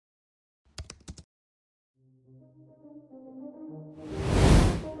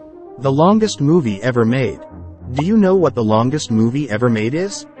The longest movie ever made. Do you know what the longest movie ever made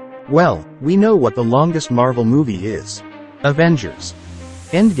is? Well, we know what the longest Marvel movie is. Avengers.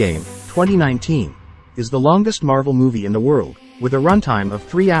 Endgame, 2019, is the longest Marvel movie in the world, with a runtime of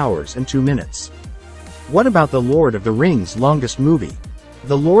 3 hours and 2 minutes. What about the Lord of the Rings longest movie?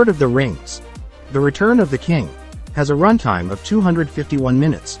 The Lord of the Rings, The Return of the King, has a runtime of 251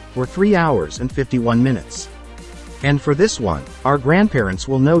 minutes, or 3 hours and 51 minutes. And for this one, our grandparents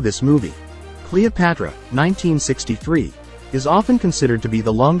will know this movie. Cleopatra, 1963, is often considered to be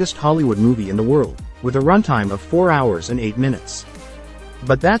the longest Hollywood movie in the world, with a runtime of 4 hours and 8 minutes.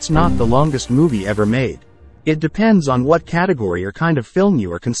 But that's not the longest movie ever made. It depends on what category or kind of film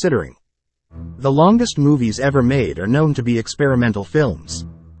you are considering. The longest movies ever made are known to be experimental films.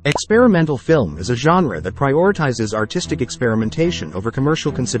 Experimental film is a genre that prioritizes artistic experimentation over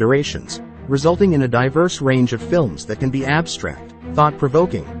commercial considerations, resulting in a diverse range of films that can be abstract,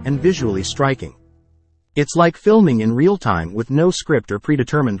 thought-provoking, and visually striking. It's like filming in real time with no script or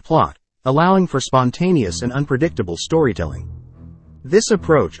predetermined plot, allowing for spontaneous and unpredictable storytelling. This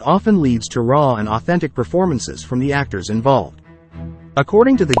approach often leads to raw and authentic performances from the actors involved.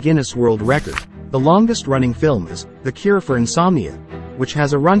 According to the Guinness World Record, the longest-running film is The Cure for Insomnia, which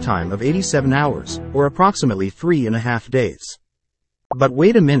has a runtime of 87 hours, or approximately 3.5 days. But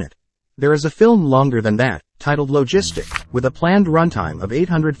wait a minute. There is a film longer than that, titled Logistic, with a planned runtime of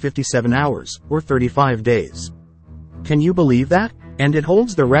 857 hours, or 35 days. Can you believe that? And it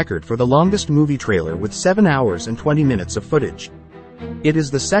holds the record for the longest movie trailer with 7 hours and 20 minutes of footage. It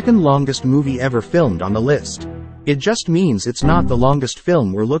is the second longest movie ever filmed on the list. It just means it's not the longest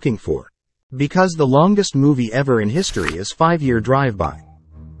film we're looking for. Because the longest movie ever in history is 5-Year Drive-By.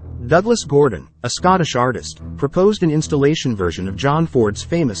 Douglas Gordon, a Scottish artist, proposed an installation version of John Ford's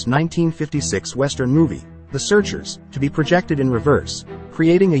famous 1956 Western movie, The Searchers, to be projected in reverse,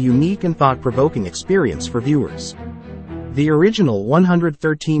 creating a unique and thought-provoking experience for viewers. The original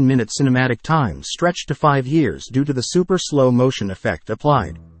 113-minute cinematic time stretched to 5 years due to the super slow motion effect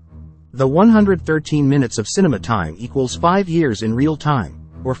applied. The 113 minutes of cinema time equals 5 years in real time,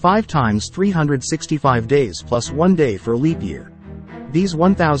 or 5 times 365 days plus 1 day for leap year. These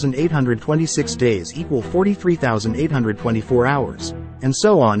 1,826 days equal 43,824 hours, and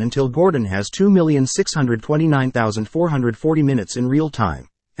so on until Gordon has 2,629,440 minutes in real time,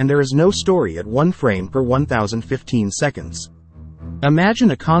 and there is no story at 1 frame per 1,015 seconds.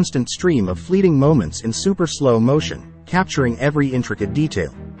 Imagine a constant stream of fleeting moments in super slow motion, capturing every intricate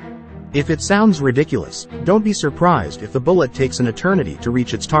detail. If it sounds ridiculous, don't be surprised if the bullet takes an eternity to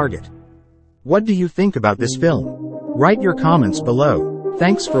reach its target. What do you think about this film? Write your comments below.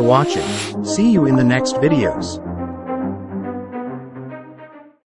 Thanks for watching. See you in the next videos.